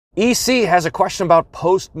EC has a question about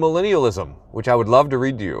postmillennialism, which I would love to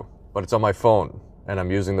read to you, but it's on my phone, and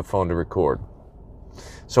I'm using the phone to record.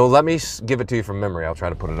 So let me give it to you from memory. I'll try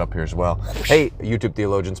to put it up here as well. Hey, YouTube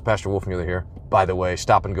theologians, Pastor Wolfmueller here. By the way,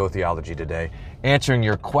 Stop and Go Theology today, answering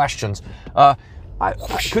your questions.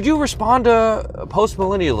 Could you respond to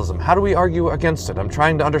postmillennialism? How do we argue against it? I'm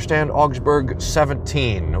trying to understand Augsburg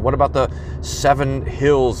 17. What about the 7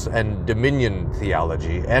 hills and dominion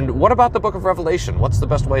theology? And what about the book of Revelation? What's the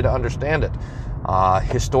best way to understand it?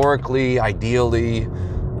 Historically, ideally,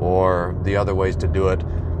 or the other ways to do it?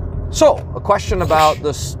 So, a question about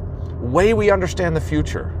this way we understand the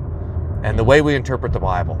future and the way we interpret the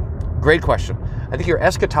Bible. Great question. I think your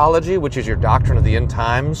eschatology, which is your doctrine of the end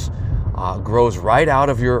times, grows right out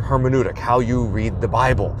of your hermeneutic, how you read the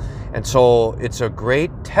Bible. And so it's a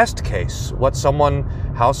great test case.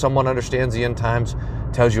 How someone understands the end times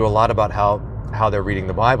tells you a lot about how they're reading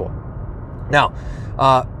the Bible. Now,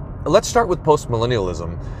 let's start with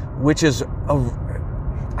postmillennialism, which is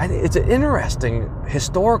it's an interesting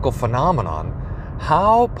historical phenomenon,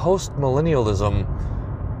 how postmillennialism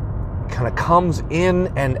kind of comes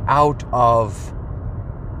in and out of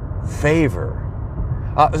favor.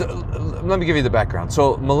 Let me give you the background.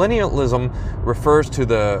 So millennialism refers to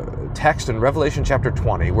the text in Revelation chapter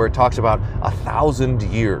 20, where it talks about 1,000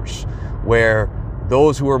 years, where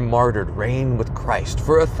those who are martyred reign with Christ.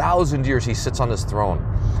 For 1,000 years he sits on his throne.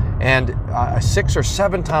 And 6 or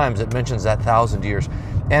 7 times it mentions that 1,000 years.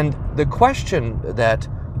 And the question that,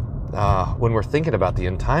 when we're thinking about the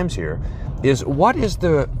end times here, is what is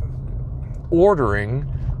the ordering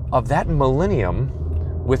of that millennium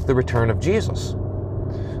with the return of Jesus?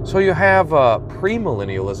 So you have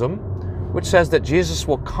premillennialism, which says that Jesus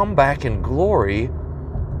will come back in glory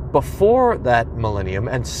before that millennium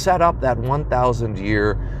and set up that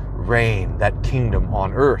 1,000-year reign, that kingdom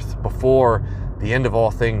on earth, before the end of all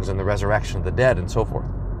things and the resurrection of the dead and so forth.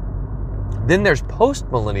 Then there's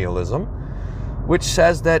postmillennialism, which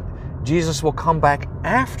says that Jesus will come back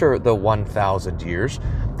after the 1,000 years,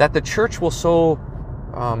 that the church will so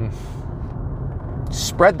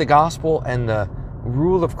spread the gospel and the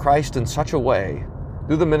rule of Christ in such a way,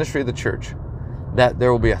 through the ministry of the church, that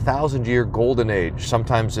there will be a 1,000-year golden age,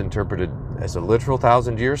 sometimes interpreted as a literal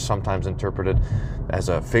 1,000 years, sometimes interpreted as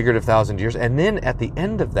a figurative 1,000 years, and then at the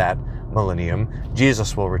end of that millennium,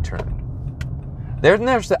 Jesus will return. Then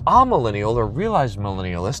there's the amillennial or realized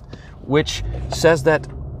millennialist, which says that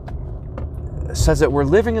we're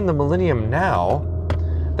living in the millennium now,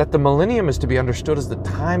 that the millennium is to be understood as the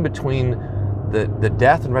time between the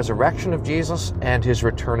death and resurrection of Jesus and his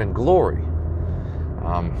return in glory.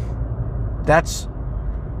 That's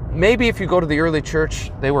maybe, if you go to the early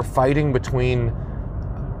church, they were fighting between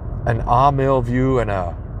an amill view and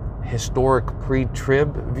a historic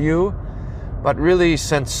pre-trib view. But really,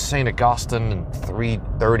 since St. Augustine in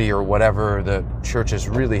 330 or whatever, the church has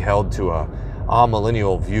really held to a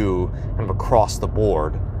amillennial view kind of across the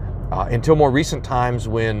board. Until more recent times,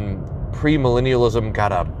 when premillennialism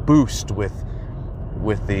got a boost with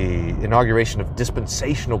the inauguration of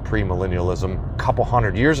dispensational premillennialism a couple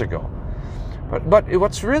hundred years ago. But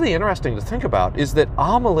what's really interesting to think about is that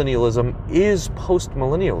amillennialism is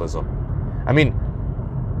postmillennialism. I mean,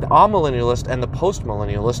 the amillennialist and the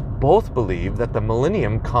postmillennialist both believe that the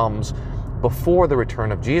millennium comes before the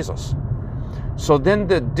return of Jesus. So then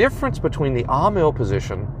the difference between the amill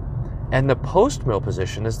position and the postmill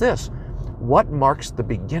position is this: what marks the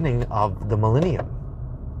beginning of the millennium?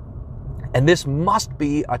 And this must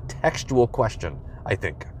be a textual question, I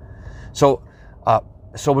think. So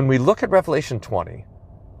when we look at Revelation 20,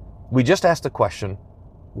 we just ask the question,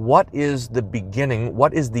 what is the beginning?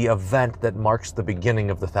 What is the event that marks the beginning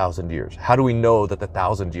of the 1,000 years? How do we know that the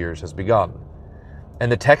 1,000 years has begun? And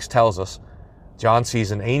the text tells us, John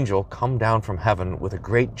sees an angel come down from heaven with a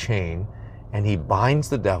great chain, and he binds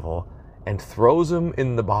the devil and throws him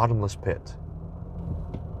in the bottomless pit.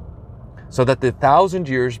 So that the 1,000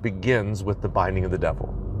 years begins with the binding of the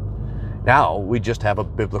devil. Now we just have a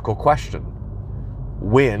biblical question.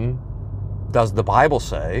 When does the Bible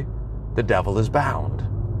say the devil is bound?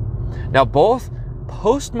 Now, both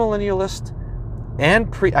postmillennialist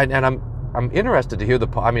and I'm interested to hear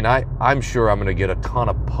I'm sure I'm going to get a ton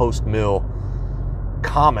of post-mill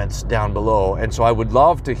comments down below, and so I would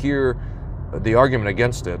love to hear the argument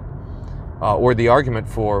against it, or the argument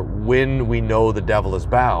for when we know the devil is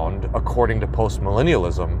bound according to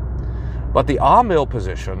postmillennialism. But the amill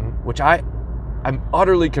position, which I'm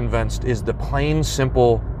utterly convinced is the plain,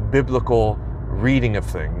 simple, biblical reading of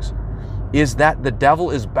things, is that the devil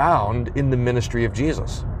is bound in the ministry of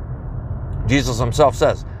Jesus. Jesus himself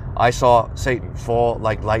says, I saw Satan fall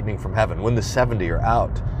like lightning from heaven when the 70 are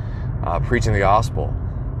out. preaching the gospel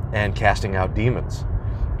and casting out demons.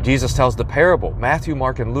 Jesus tells the parable. Matthew,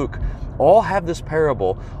 Mark, and Luke all have this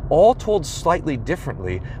parable, all told slightly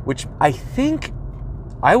differently, which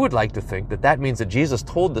I would like to think that means that Jesus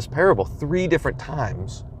told this parable 3 different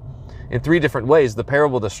times in 3 different ways. The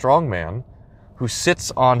parable of the strong man who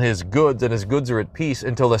sits on his goods and his goods are at peace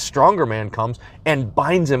until the stronger man comes and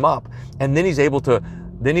binds him up, and then he's able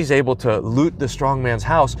to loot the strong man's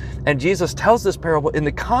house. And Jesus tells this parable in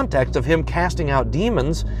the context of him casting out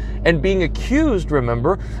demons and being accused,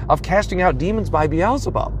 remember, of casting out demons by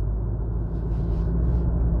Beelzebub.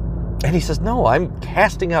 And he says, no, I'm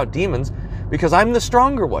casting out demons because I'm the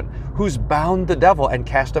stronger one who's bound the devil and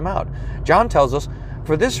cast him out. John tells us,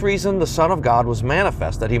 for this reason the Son of God was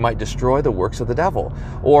manifest, that he might destroy the works of the devil.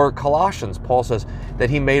 Or Colossians, Paul says that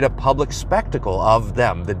he made a public spectacle of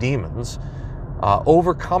them, the demons,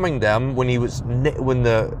 overcoming them when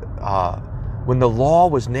the law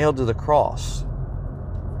was nailed to the cross.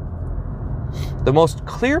 The most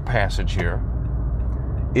clear passage here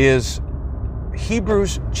is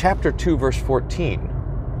Hebrews chapter 2, verse 14,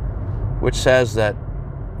 which says that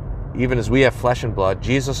even as we have flesh and blood,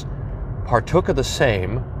 Jesus partook of the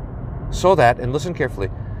same, so that, and listen carefully,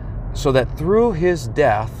 so that through his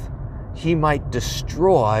death he might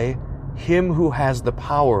destroy him who has the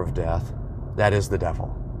power of death, that is the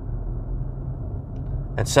devil,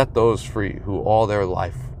 and set those free who all their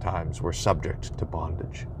lifetimes were subject to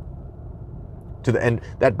bondage. And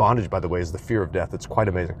that bondage, by the way, is the fear of death. It's quite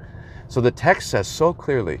amazing. So the text says so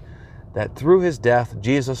clearly that through his death,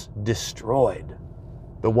 Jesus destroyed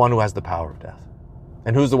the one who has the power of death.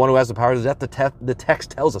 And who's the one who has the power of death? The text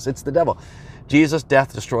tells us it's the devil. Jesus'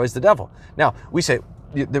 death destroys the devil. Now, we say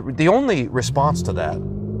the only response to that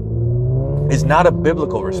is not a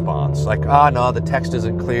biblical response, like, no, the text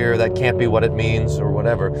isn't clear, that can't be what it means, or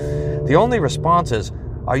whatever. The only response is,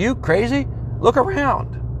 are you crazy? Look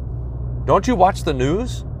around. Don't you watch the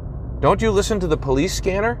news? Don't you listen to the police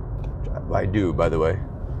scanner? I do, by the way.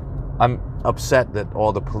 I'm upset that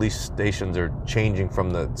all the police stations are changing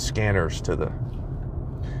from the scanners to the...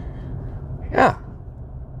 Yeah.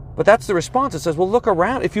 But that's the response. It says, well, look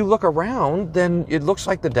around. If you look around, then it looks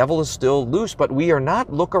like the devil is still loose. But we are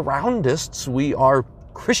not look-aroundists. We are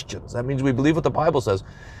Christians. That means we believe what the Bible says.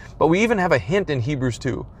 But we even have a hint in Hebrews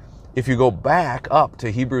 2. If you go back up to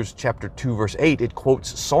Hebrews chapter 2, verse 8, it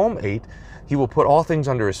quotes Psalm 8. He will put all things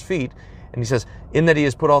under his feet. And he says, in that he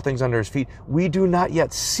has put all things under his feet, we do not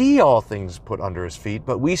yet see all things put under his feet,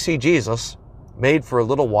 but we see Jesus made for a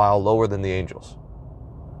little while lower than the angels.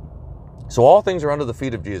 So all things are under the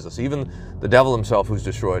feet of Jesus, even the devil himself who's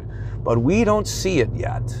destroyed. But we don't see it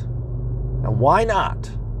yet. Now, why not?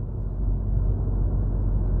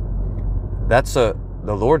 That's the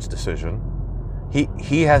Lord's decision.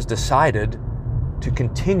 He has decided to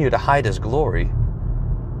continue to hide his glory.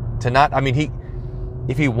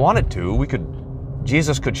 If he wanted to,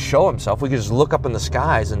 Jesus could show himself. We could just look up in the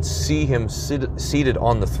skies and see him seated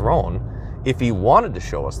on the throne if he wanted to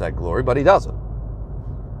show us that glory, but he doesn't.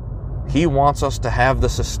 He wants us to have the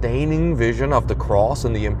sustaining vision of the cross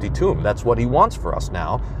and the empty tomb. That's what he wants for us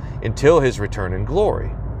now until his return in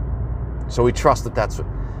glory. So we trust that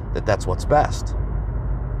that's what's best.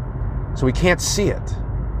 So we can't see it.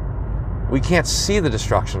 We can't see the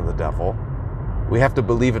destruction of the devil. We have to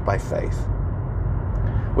believe it by faith.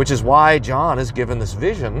 Which is why John is given this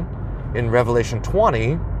vision in Revelation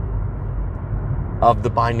 20 of the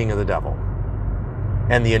binding of the devil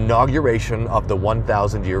and the inauguration of the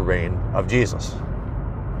 1,000-year reign of Jesus.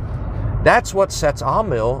 That's what sets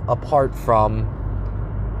Amill apart from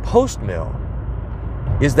Postmill,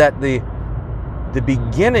 is that the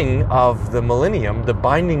beginning of the millennium, the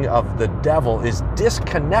binding of the devil, is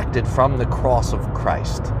disconnected from the cross of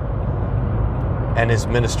Christ and his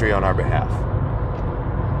ministry on our behalf.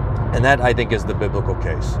 And that, I think, is the biblical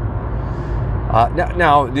case.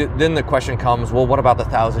 Then the question comes, well, what about the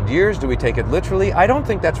 1,000 years? Do we take it literally? I don't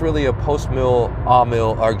think that's really a post-mill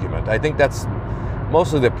argument. I think that's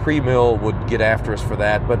mostly the pre-mill would get after us for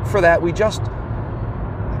that. But for that, we just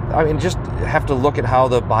have to look at how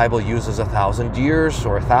the Bible uses 1,000 years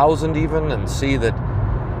or 1,000 even, and see that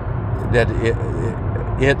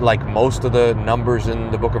it, like most of the numbers in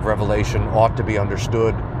the book of Revelation, ought to be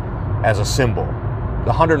understood as a symbol. The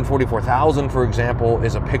 144,000, for example,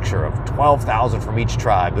 is a picture of 12,000 from each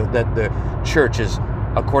tribe, that the church is,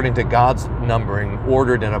 according to God's numbering,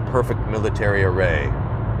 ordered in a perfect military array,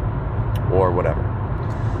 or whatever.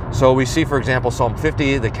 So we see, for example, Psalm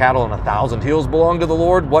 50, the cattle on 1,000 hills belong to the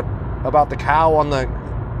Lord. What about the cow on the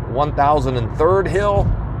 1,003rd hill?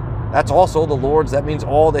 That's also the Lord's. That means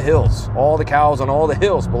all the hills. All the cows on all the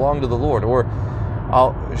hills belong to the Lord. Or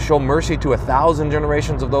I'll show mercy to 1,000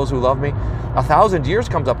 generations of those who love me. 1,000 years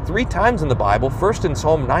comes up 3 times in the Bible. First in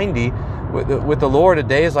Psalm 90, with the Lord, a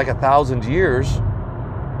day is like 1,000 years.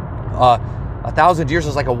 1,000 years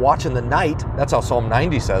is like a watch in the night. That's how Psalm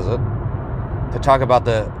 90 says it. To talk about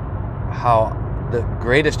how the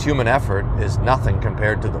greatest human effort is nothing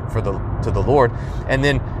compared to the Lord. And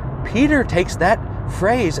then Peter takes that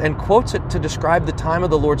phrase and quotes it to describe the time of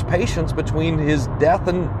the Lord's patience between his death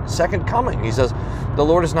and second coming. He says, the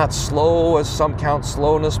Lord is not slow as some count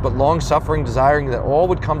slowness, but long-suffering, desiring that all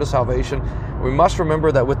would come to salvation. We must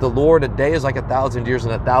remember that with the Lord, a day is like 1,000 years,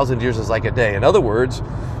 and 1,000 years is like a day. In other words,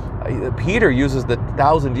 Peter uses the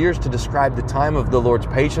 1,000 years to describe the time of the Lord's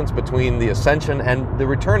patience between the ascension and the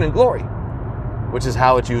return in glory, which is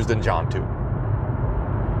how it's used in John 2.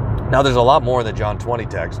 Now, there's a lot more in the John 20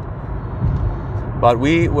 text, but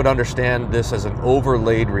we would understand this as an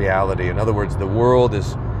overlaid reality. In other words, the world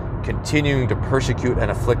is continuing to persecute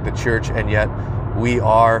and afflict the church, and yet we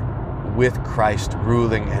are with Christ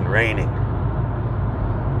ruling and reigning.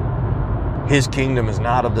 His kingdom is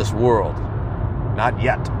not of this world, not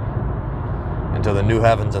yet, until the new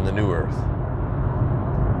heavens and the new earth.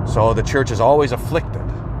 So the church is always afflicted,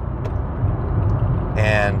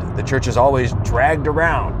 and the church is always dragged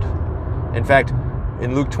around. In fact,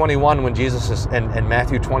 in Luke 21, when Jesus is, and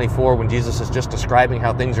Matthew 24, when Jesus is just describing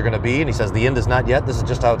how things are going to be, and he says, the end is not yet, this is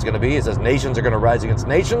just how it's going to be. He says, nations are going to rise against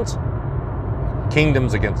nations,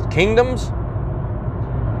 kingdoms against kingdoms,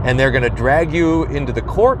 and they're going to drag you into the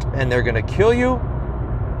court, and they're going to kill you,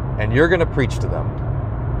 and you're going to preach to them.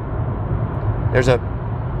 There's a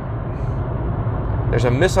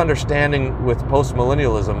misunderstanding with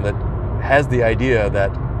postmillennialism that has the idea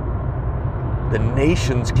that the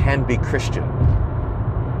nations can be Christian.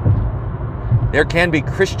 There can be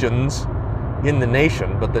Christians in the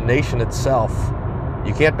nation, but the nation itself,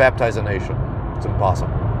 you can't baptize a nation. It's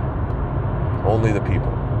impossible. Only the people.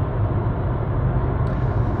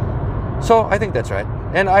 So I think that's right.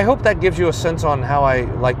 And I hope that gives you a sense on how I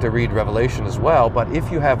like to read Revelation as well. But if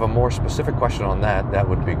you have a more specific question on that, that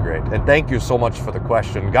would be great. And thank you so much for the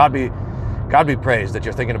question. God be praised that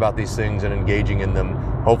you're thinking about these things and engaging in them.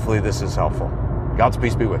 Hopefully this is helpful. God's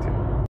peace be with you.